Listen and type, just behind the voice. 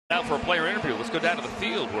Now for a player interview, let's go down to the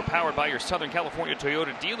field. We're powered by your Southern California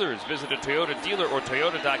Toyota dealers. Visit a Toyota dealer or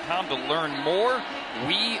Toyota.com to learn more.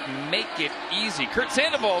 We make it easy. Kurt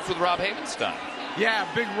Sandoval's with Rob Havenstein. Yeah,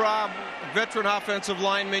 Big Rob, veteran offensive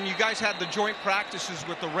lineman. You guys had the joint practices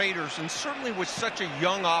with the Raiders, and certainly with such a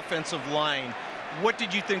young offensive line, what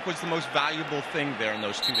did you think was the most valuable thing there in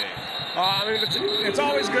those 2 days? I mean, it's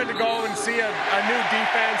always good to go and see a new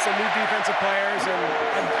defense, and new defensive players,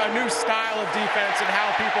 and a new style of defense and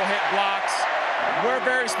how people hit blocks.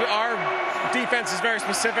 Our defense is very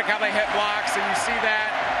specific how they hit blocks, and you see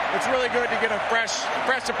that. It's really good to get a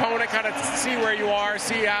fresh opponent, kind of see where you are,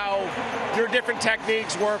 see how your different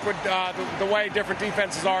techniques work with the way different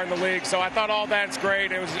defenses are in the league. So I thought all that's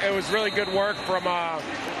great. It was really good work from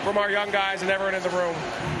our young guys and everyone in the room.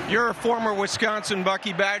 You're a former Wisconsin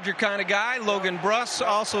Bucky Badger kind of guy. Logan Bruss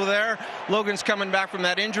also there. Logan's coming back from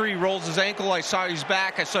that injury. He rolls his ankle. I saw he's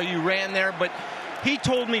back. I saw you ran there. But he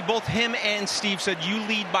told me, both him and Steve said, you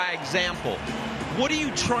lead by example. What are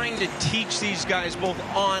you trying to teach these guys both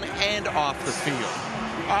on and off the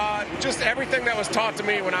field? Just everything that was taught to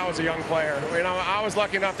me when I was a young player. You know, I was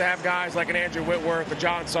lucky enough to have guys like an Andrew Whitworth, a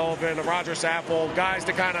John Sullivan, a Roger Saffold, guys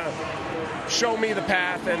to kind of show me the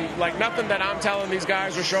path. And like nothing that I'm telling these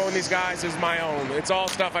guys or showing these guys is my own. It's all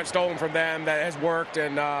stuff I've stolen from them that has worked.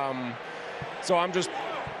 And so I'm just,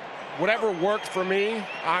 whatever worked for me,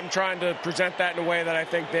 I'm trying to present that in a way that I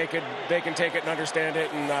think they can take it and understand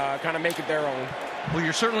it and kind of make it their own. Well,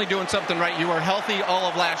 you're certainly doing something right. You were healthy all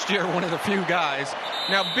of last year, one of the few guys.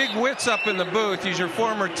 Now, Big Witt's up in the booth. He's your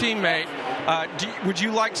former teammate. Would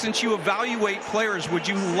you like, since you evaluate players, would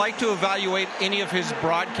you like to evaluate any of his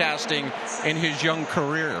broadcasting in his young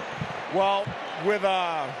career? Well, with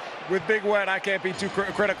Big Witt, I can't be too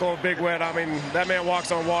critical of Big Witt. I mean, that man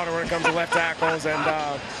walks on water when it comes to left tackles,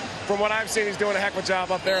 and from what I've seen, he's doing a heck of a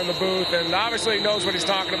job up there in the booth, and obviously he knows what he's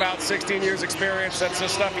talking about. 16 years experience, that's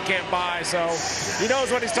just stuff you can't buy. So he knows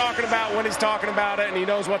what he's talking about when he's talking about it, and he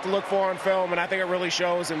knows what to look for on film, and I think it really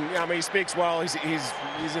shows. And I mean, he speaks well. He's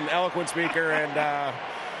an eloquent speaker, and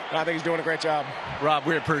I think he's doing a great job. Rob,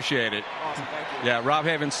 we appreciate it. Awesome, thank you. Yeah, Rob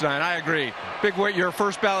Havenstein, I agree. Big Witt, you're a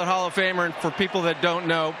first ballot Hall of Famer, and for people that don't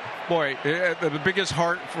know, boy, the biggest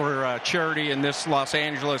heart for charity in this Los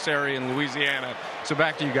Angeles area in Louisiana. So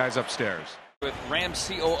back to you guys upstairs. With Rams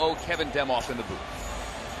COO Kevin Demoff in the booth.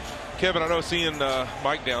 Kevin, I know seeing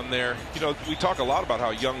Mike down there, you know, we talk a lot about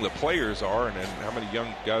how young the players are and how many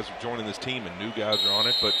young guys are joining this team and new guys are on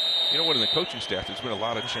it. But, you know, within the coaching staff, there's been a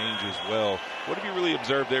lot of change as well. What have you really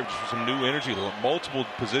observed there? Just some new energy, multiple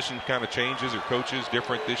position kind of changes or coaches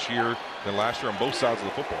different this year than last year on both sides of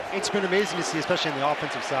the football. It's been amazing to see, especially on the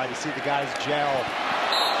offensive side, to see the guys gel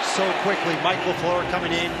so quickly. Mike LaFleur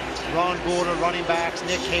coming in, Ron Goulder, running backs,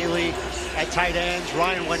 Nick Haley at tight ends,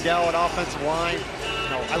 Ryan Wendell at offensive line.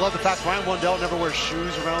 You know, I love the fact Ryan Wendell never wears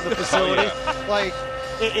shoes around the facility. Like,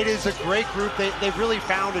 it is a great group. They've really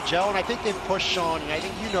found a gel, and I think they've pushed Sean, and I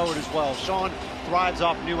think you know it as well. Sean thrives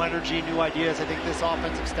off new energy, new ideas. I think this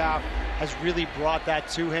offensive staff has really brought that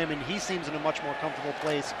to him, and he seems in a much more comfortable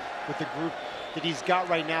place with the group that he's got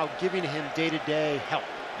right now, giving him day-to-day help.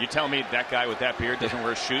 You tell me that guy with that beard doesn't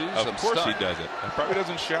wear shoes? Of course he doesn't. He probably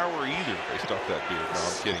doesn't shower either based off that beard. No,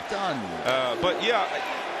 I'm kidding. Done. But yeah,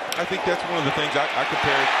 I think that's one of the things I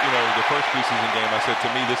compared, you know, the first preseason game. I said, to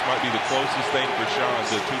me, this might be the closest thing for Sean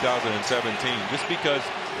to 2017, just because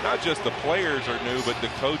not just the players are new, but the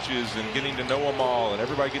coaches and getting to know them all and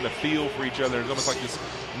everybody getting a feel for each other. It's almost like this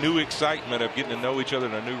new excitement of getting to know each other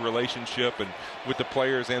in a new relationship and with the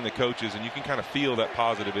players and the coaches, and you can kind of feel that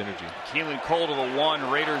positive energy. Keelan Cole to the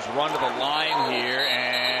one. Raiders run to the line here,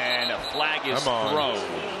 and a flag is thrown.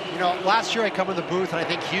 You know, last year I come in the booth, and I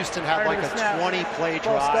think Houston had like a 20-play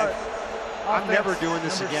drive. I'm never doing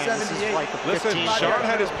this again. This is like the 15th. Listen, Sean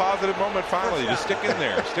had his positive moment finally. Just stick in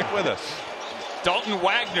there. Stick with us. Dalton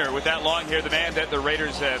Wagner with that long hair, the man that the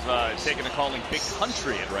Raiders have taken to calling big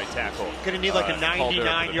country at right tackle. Going to need like a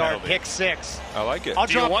 99-yard pick six. I like it.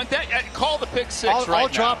 Do you want that? Call the pick six right now. I'll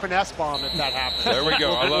drop an S-bomb if that happens. There we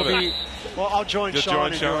go. I love it. Well, I'll join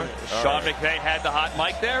Sean. Sean McVay had the hot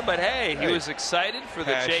mic there, but hey, he was excited for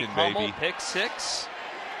the Jake Hummel pick six.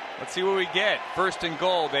 Let's see what we get. First and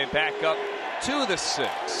goal. They back up to the 6.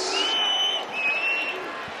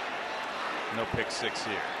 No pick six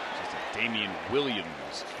here. Damian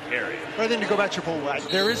Williams carry. Rather than to go back to your point,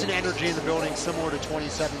 there is an energy in the building similar to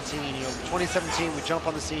 2017. You know, 2017, we jump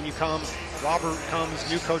on the scene, you come, Robert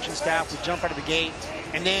comes, new coaching staff, we jump out of the gate,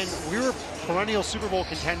 and then we were perennial Super Bowl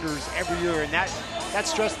contenders every year, and that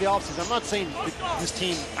stressed the offseason. I'm not saying this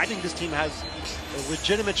team, I think this team has a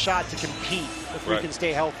legitimate shot to compete if we can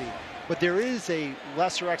stay healthy. but there is a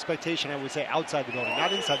lesser expectation, I would say, outside the building,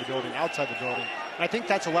 not inside the building, outside the building. And I think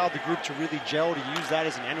that's allowed the group to really gel, to use that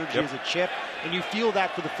as an energy, as a chip. And you feel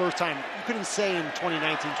that for the first time. You couldn't say in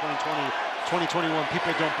 2019, 2020, 2021,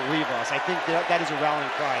 people don't believe us. I think that is a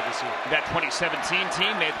rallying cry this year. That 2017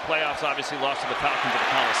 team made the playoffs, obviously lost to the Falcons at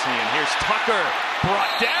the Coliseum. Here's Tucker,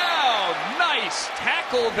 brought down. Nice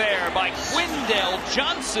tackle there by Quindell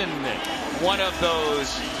Johnson, one of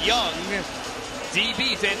those young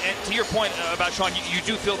DBs. And to your point about Sean, you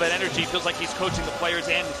do feel that energy. It feels like he's coaching the players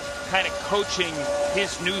and kind of coaching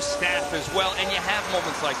his new staff as well. And you have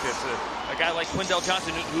moments like this. A guy like Quindell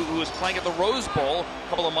Johnson, who was playing at the Rose Bowl a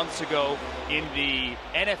couple of months ago in the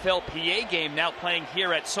NFLPA game, now playing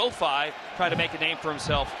here at SoFi, trying to make a name for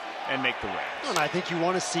himself and make the Rams. And I think you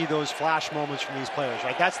want to see those flash moments from these players,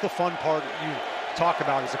 right? That's the fun part you talk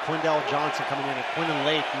about, is a Quindell Johnson coming in, a Quinton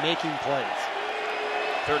Lake making plays.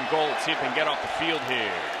 3rd and goal. Let's see if they can get off the field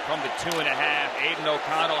here. From the 2.5, Aiden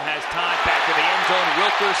O'Connell has time. Back to the end zone.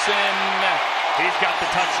 Wilkerson, he's got the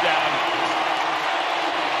touchdown.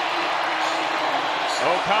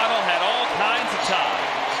 O'Connell had all kinds of time.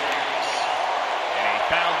 And he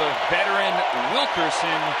found the veteran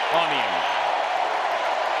Wilkerson on the end.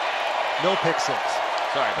 No pick six.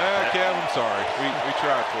 Sorry about that. Kev, I'm sorry. We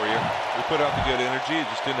tried for you. We put out the good energy. It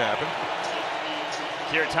just didn't happen.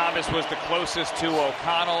 Keir Thomas was the closest to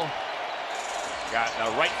O'Connell. Got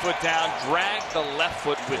the right foot down, dragged the left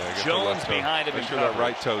foot with Jones behind him. Make sure that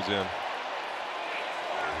right toe's in.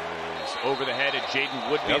 Is over the head of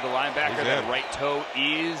Jaden Woodby, the linebacker. That right toe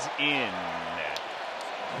is in.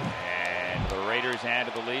 And the Raiders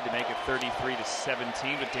added the lead to make it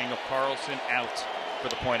 33-17 with Daniel Carlson out for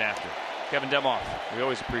the point after. Kevin Demoff, we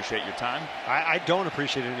always appreciate your time. I don't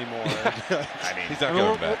appreciate it anymore. I mean, he's not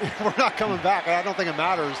coming back. We're not coming back. I don't think it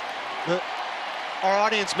matters. Our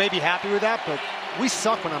audience may be happy with that, but we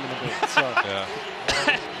suck when I'm in the booth. So.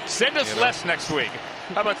 Send us less next week.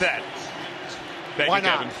 How about that? Thank Why you,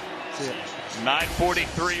 not? Kevin. See ya.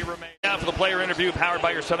 9:43 remain. Now for the player interview, powered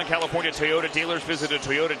by your Southern California Toyota dealers. Visit a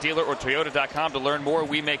Toyota dealer or Toyota.com to learn more.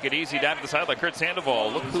 We make it easy. Down to the sideline, Kurt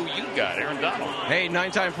Sandoval. Look who you got, Aaron Donald. Hey,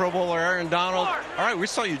 9-time Pro Bowler Aaron Donald. All right, we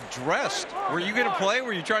saw you dressed. Were you going to play?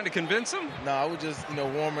 Were you trying to convince him? No, I was just,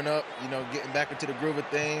 warming up, getting back into the groove of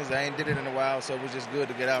things. I ain't did it in a while, so it was just good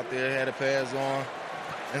to get out there, had the pads on,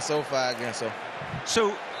 and SoFi again.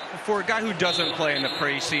 So for a guy who doesn't play in the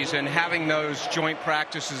preseason, having those joint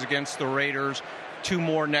practices against the Raiders, 2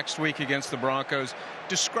 more next week against the Broncos,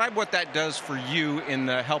 describe what that does for you in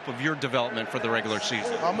the help of your development for the regular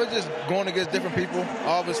season. I'm just going against different people.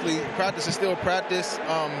 Obviously, practice is still practice.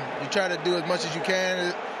 You try to do as much as you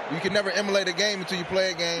can. You can never emulate a game until you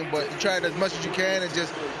play a game, but you try it as much as you can, and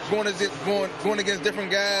just going against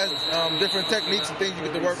different guys, different techniques and things. You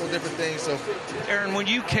get to work with different things. So, Aaron, when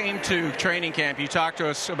you came to training camp, you talked to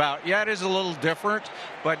us about, it is a little different,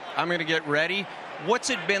 but I'm going to get ready.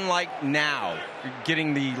 What's it been like now,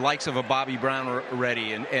 getting the likes of a Bobby Brown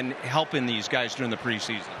ready and helping these guys during the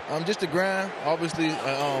preseason? Just the grind. Obviously,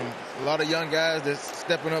 a lot of young guys that's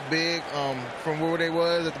stepping up big from where they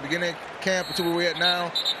was at the beginning of camp to where we're at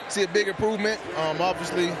now. See a big improvement.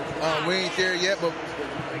 Obviously, we ain't there yet,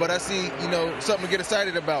 but I see, something to get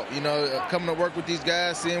excited about. Coming to work with these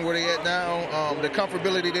guys, seeing where they at now, the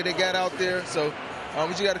comfortability that they got out there. So we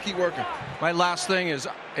just got to keep working. My last thing is,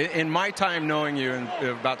 in my time knowing you in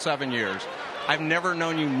about 7 years, I've never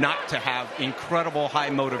known you not to have incredible high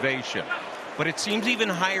motivation. But it seems even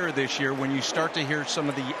higher this year when you start to hear some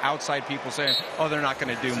of the outside people saying, they're not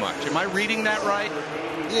going to do much. Am I reading that right?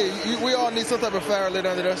 Yeah, we all need some type of fire lit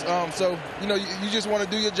under us. So, you just want to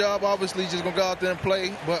do your job. Obviously, you're just going to go out there and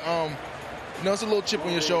play. But, it's a little chip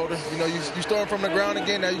on your shoulder. You starting from the ground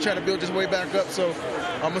again. Now you're trying to build your way back up. So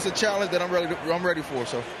it's a challenge that I'm ready for.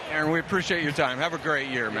 So, Aaron, we appreciate your time. Have a great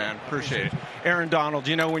year, man. Appreciate it. Aaron Donald,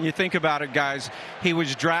 when you think about it, guys, he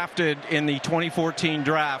was drafted in the 2014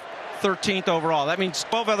 draft, 13th overall. That means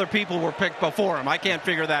 12 other people were picked before him. I can't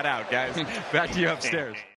figure that out, guys. Back to you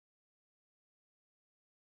upstairs.